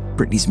summit,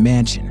 Britney's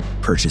mansion,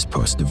 purchased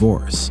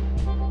post-divorce.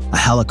 A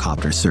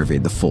helicopter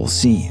surveyed the full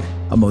scene,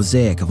 a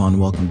mosaic of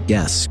unwelcome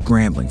guests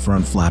scrambling for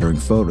unflattering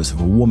photos of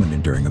a woman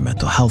enduring a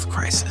mental health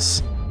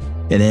crisis.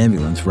 An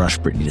ambulance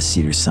rushed Britney to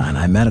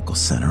Cedars-Sinai Medical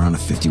Center on a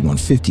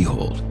 5150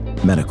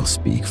 hold, medical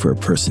speak for a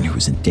person who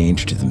is in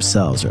danger to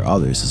themselves or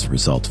others as a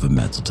result of a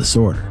mental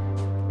disorder.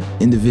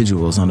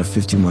 Individuals on a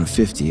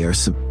 5150 are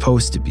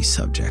supposed to be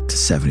subject to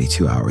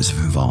 72 hours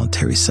of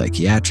involuntary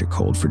psychiatric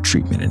hold for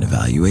treatment and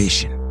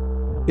evaluation.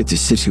 If the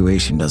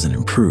situation doesn't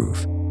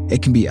improve,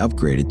 it can be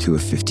upgraded to a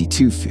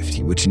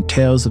 5250, which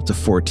entails up to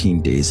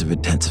 14 days of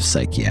intensive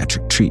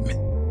psychiatric treatment.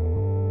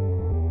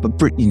 But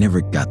Britney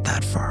never got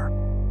that far.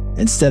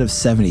 Instead of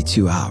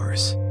 72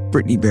 hours,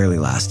 Britney barely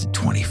lasted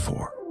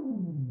 24.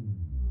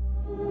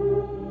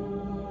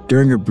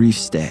 During her brief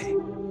stay,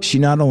 she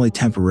not only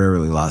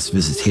temporarily lost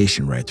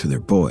visitation rights with her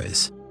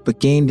boys, but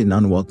gained an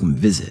unwelcome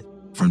visit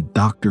from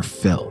Dr.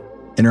 Phil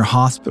in her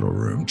hospital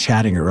room,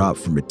 chatting her up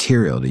for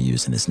material to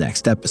use in his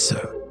next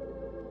episode.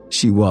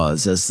 She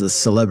was, as the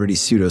celebrity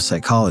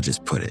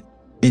pseudo-psychologist put it,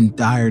 in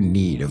dire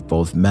need of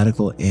both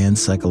medical and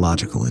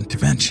psychological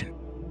intervention.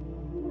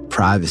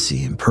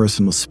 Privacy and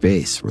personal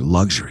space were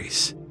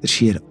luxuries that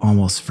she had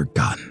almost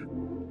forgotten.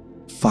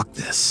 Fuck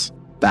this.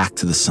 Back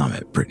to the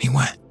summit, Britney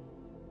went.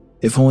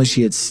 If only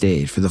she had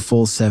stayed for the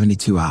full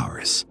 72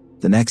 hours,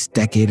 the next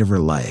decade of her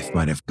life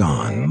might have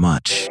gone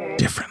much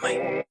differently.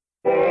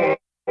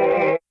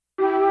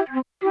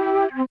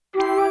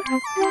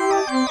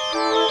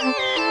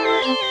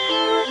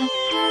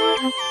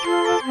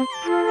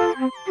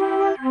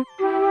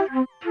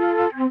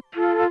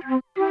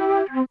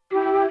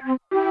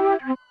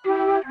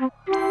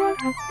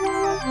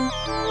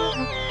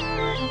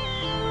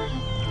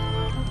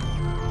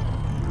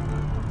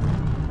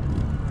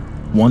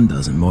 One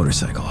dozen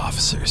motorcycle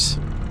officers,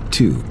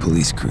 2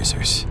 police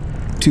cruisers,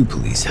 2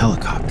 police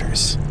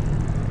helicopters.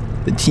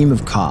 The team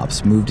of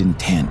cops moved in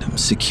tandem,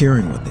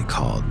 securing what they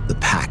called the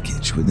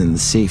package within the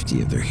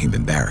safety of their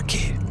human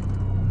barricade.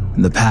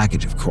 And the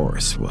package, of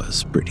course,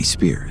 was Britney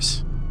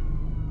Spears.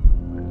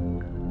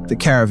 The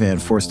caravan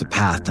forced a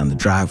path down the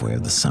driveway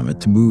of the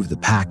summit to move the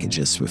package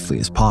as swiftly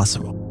as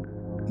possible.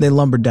 They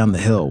lumbered down the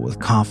hill with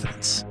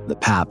confidence, the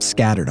Paps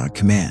scattered on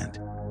command.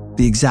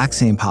 The exact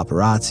same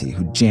paparazzi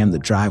who jammed the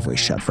driveway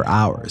shut for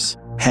hours,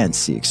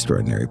 hence the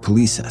extraordinary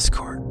police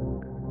escort.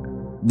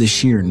 The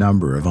sheer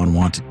number of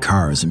unwanted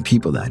cars and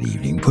people that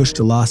evening pushed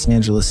a Los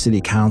Angeles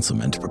city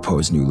councilman to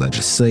propose new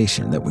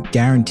legislation that would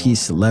guarantee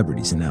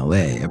celebrities in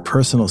LA a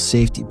personal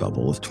safety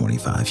bubble of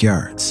 25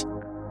 yards.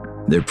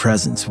 Their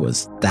presence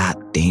was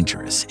that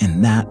dangerous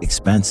and that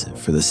expensive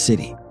for the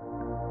city.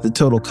 The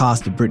total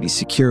cost of Britney's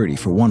security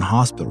for one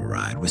hospital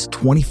ride was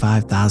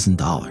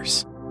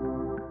 $25,000.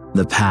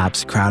 The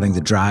Paps crowding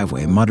the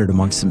driveway muttered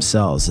amongst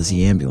themselves as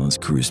the ambulance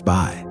cruised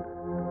by.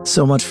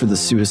 So much for the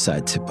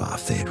suicide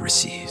tip-off they had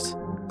received.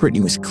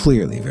 Britney was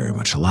clearly very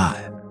much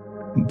alive.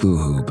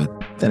 Boo-hoo, but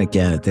then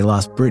again, if they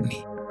lost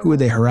Britney, who would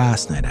they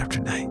harass night after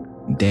night,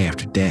 day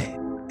after day?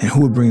 And who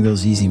would bring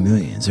those easy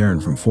millions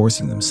earned from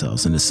forcing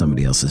themselves into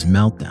somebody else's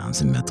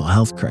meltdowns and mental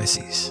health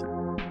crises?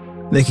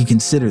 They could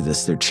consider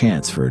this their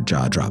chance for a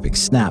jaw-dropping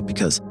snap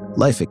because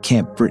life at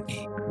Camp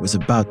Britney was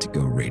about to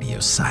go radio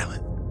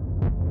silent.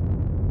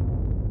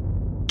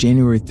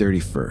 January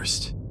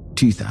 31st,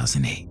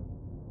 2008.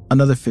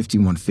 Another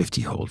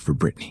 5150 hold for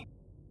Britney.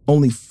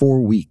 Only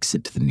 4 weeks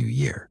into the new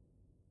year.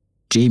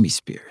 Jamie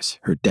Spears,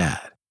 her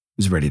dad,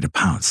 was ready to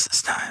pounce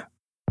this time.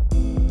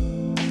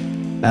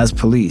 As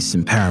police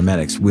and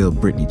paramedics wheeled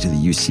Britney to the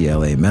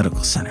UCLA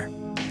Medical Center,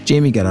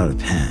 Jamie got out a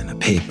pen, a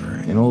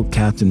paper, and old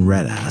Captain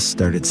Redass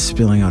started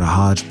spilling out a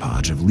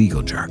hodgepodge of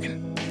legal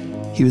jargon.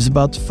 He was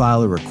about to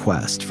file a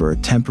request for a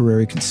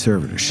temporary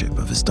conservatorship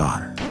of his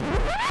daughter.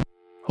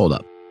 Hold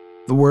up.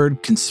 The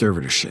word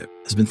conservatorship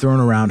has been thrown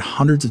around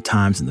hundreds of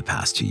times in the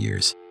past 2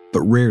 years,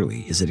 but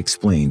rarely is it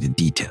explained in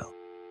detail.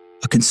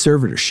 A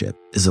conservatorship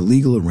is a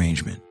legal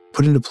arrangement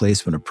put into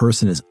place when a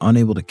person is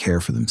unable to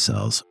care for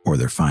themselves or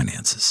their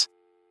finances.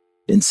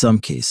 In some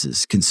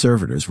cases,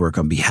 conservators work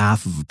on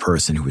behalf of a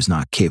person who is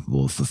not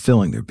capable of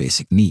fulfilling their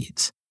basic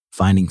needs,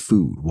 finding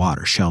food,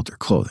 water, shelter,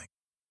 clothing.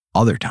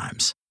 Other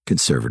times,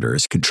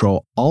 conservators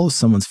control all of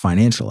someone's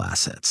financial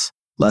assets,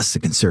 lest the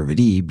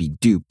conservatee be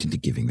duped into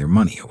giving their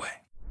money away.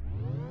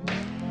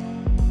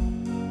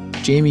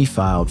 Jamie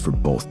filed for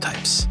both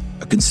types,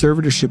 a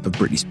conservatorship of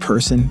Britney's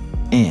person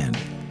and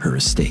her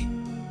estate.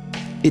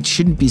 It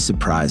shouldn't be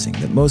surprising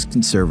that most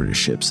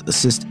conservatorships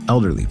assist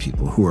elderly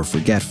people who are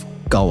forgetful,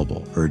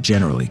 gullible, or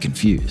generally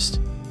confused.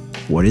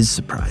 What is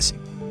surprising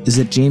is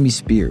that Jamie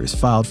Spears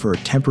filed for a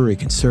temporary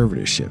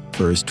conservatorship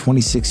for his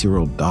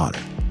 26-year-old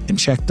daughter and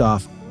checked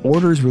off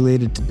orders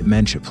related to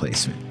dementia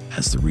placement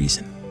as the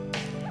reason.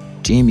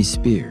 Jamie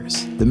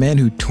Spears, the man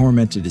who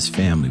tormented his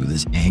family with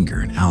his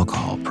anger and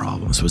alcohol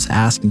problems, was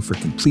asking for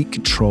complete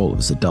control of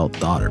his adult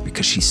daughter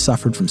because she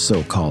suffered from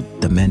so-called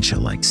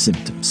dementia-like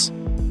symptoms.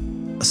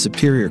 A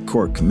Superior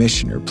Court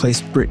commissioner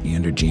placed Britney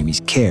under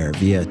Jamie's care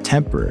via a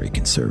temporary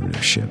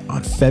conservatorship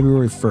on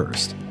February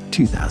 1st,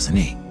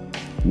 2008,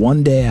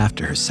 one day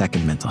after her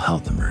second mental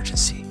health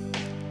emergency.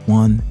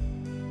 One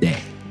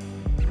day.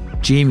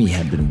 Jamie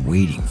had been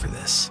waiting for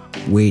this,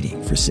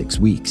 waiting for 6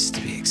 weeks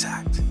to be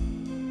exact.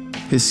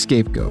 His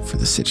scapegoat for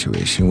the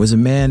situation was a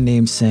man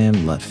named Sam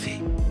Lutfi.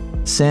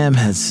 Sam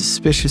had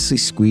suspiciously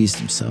squeezed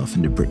himself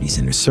into Britney's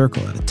inner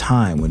circle at a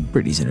time when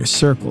Britney's inner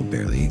circle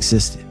barely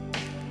existed.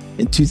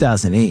 In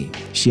 2008,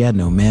 she had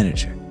no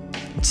manager.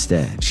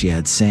 Instead, she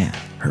had Sam,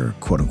 her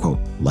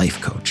quote-unquote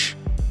life coach.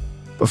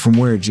 But from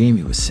where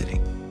Jamie was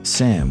sitting,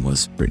 Sam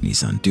was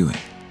Britney's undoing.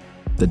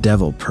 The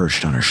devil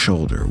perched on her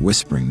shoulder,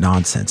 whispering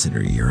nonsense in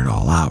her ear at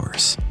all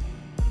hours.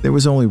 There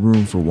was only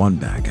room for one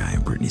bad guy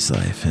in Britney's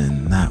life,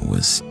 and that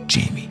was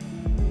Jamie.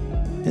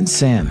 And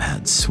Sam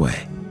had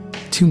sway.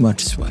 Too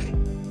much sway.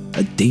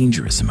 A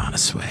dangerous amount of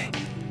sway.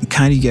 The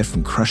kind you get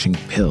from crushing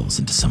pills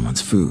into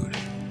someone's food.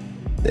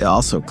 They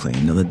also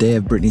claimed on the day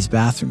of Britney's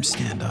bathroom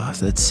standoff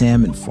that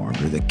Sam informed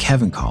her that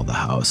Kevin called the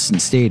house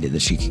and stated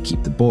that she could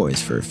keep the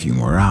boys for a few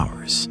more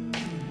hours.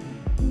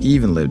 He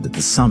even lived at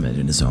the Summit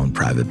in his own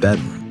private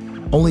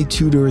bedroom, only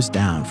 2 doors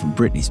down from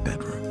Britney's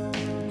bedroom.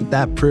 With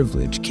that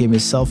privilege came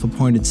his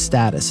self-appointed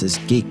status as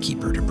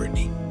gatekeeper to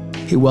Britney.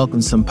 He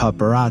welcomed some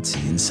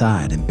paparazzi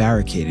inside and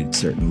barricaded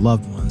certain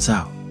loved ones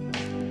out.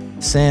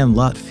 Sam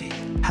Lutfi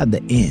had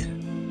the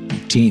in,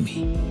 and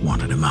Jamie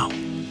wanted him out.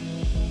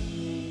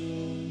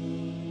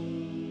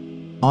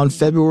 On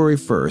February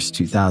 1st,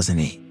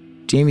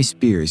 2008, Jamie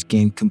Spears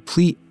gained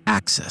complete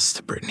access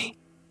to Britney.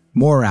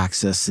 More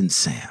access than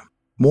Sam.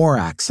 More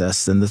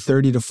access than the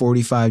 30 to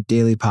 45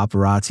 daily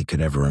paparazzi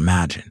could ever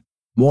imagine.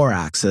 More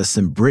access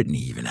than Britney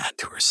even had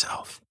to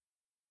herself.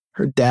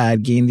 Her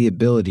dad gained the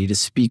ability to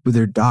speak with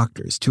her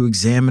doctors, to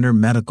examine her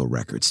medical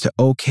records, to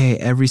okay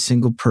every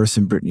single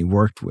person Britney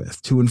worked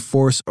with, to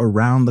enforce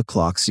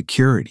around-the-clock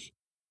security.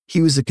 He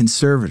was a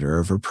conservator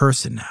of her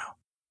person now,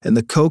 and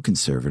the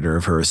co-conservator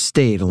of her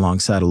estate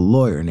alongside a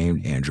lawyer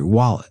named Andrew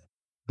Wallet.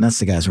 And that's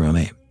the guy's real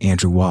name,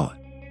 Andrew Wallet.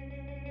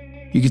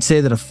 You could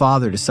say that a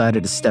father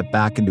decided to step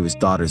back into his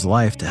daughter's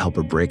life to help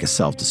her break a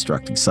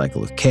self-destructing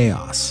cycle of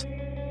chaos.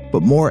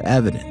 But more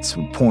evidence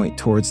would point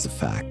towards the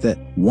fact that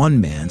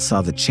one man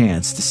saw the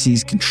chance to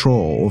seize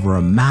control over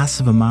a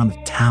massive amount of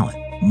talent,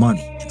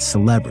 money, and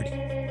celebrity,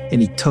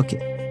 and he took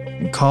it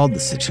and called the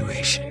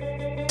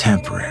situation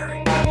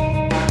temporary.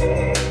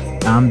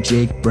 I'm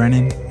Jake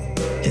Brennan,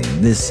 and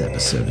this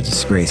episode of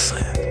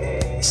Disgraceland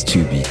is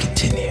to be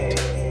continued.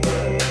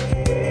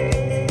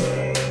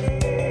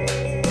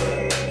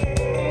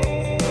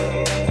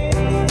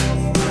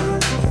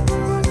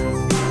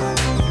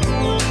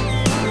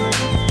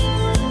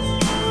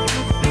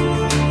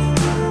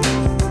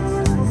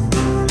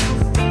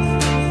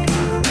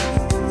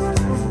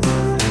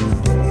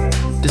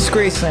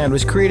 Disgraceland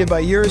was created by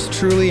yours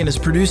truly and is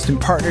produced in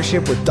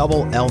partnership with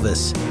Double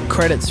Elvis.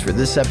 Credits for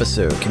this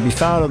episode can be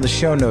found on the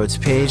show notes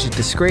page at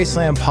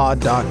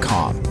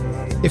disgracelandpod.com.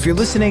 If you're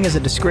listening as a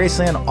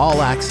Disgraceland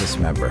All Access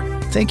member,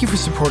 thank you for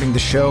supporting the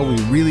show.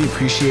 We really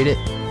appreciate it.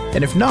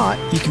 And if not,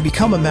 you can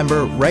become a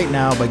member right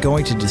now by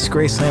going to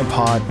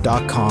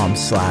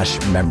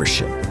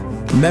disgracelandpod.com/membership.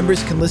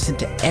 Members can listen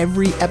to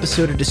every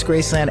episode of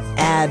Disgraceland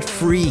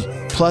ad-free.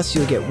 Plus,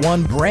 you'll get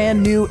one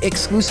brand new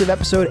exclusive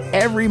episode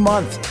every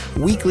month,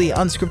 weekly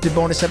unscripted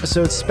bonus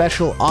episodes,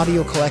 special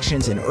audio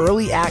collections, and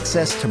early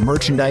access to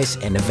merchandise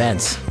and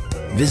events.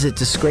 Visit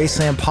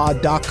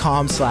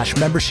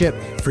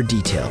disgracelandpod.com/membership for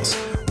details.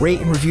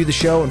 Rate and review the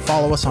show and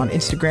follow us on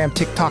Instagram,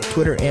 TikTok,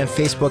 Twitter, and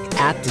Facebook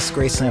at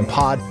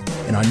DisgracelandPod,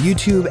 and on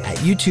YouTube at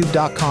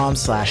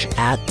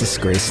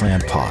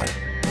youtube.com/@DisgracelandPod.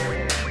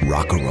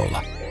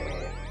 Rock-a-rolla.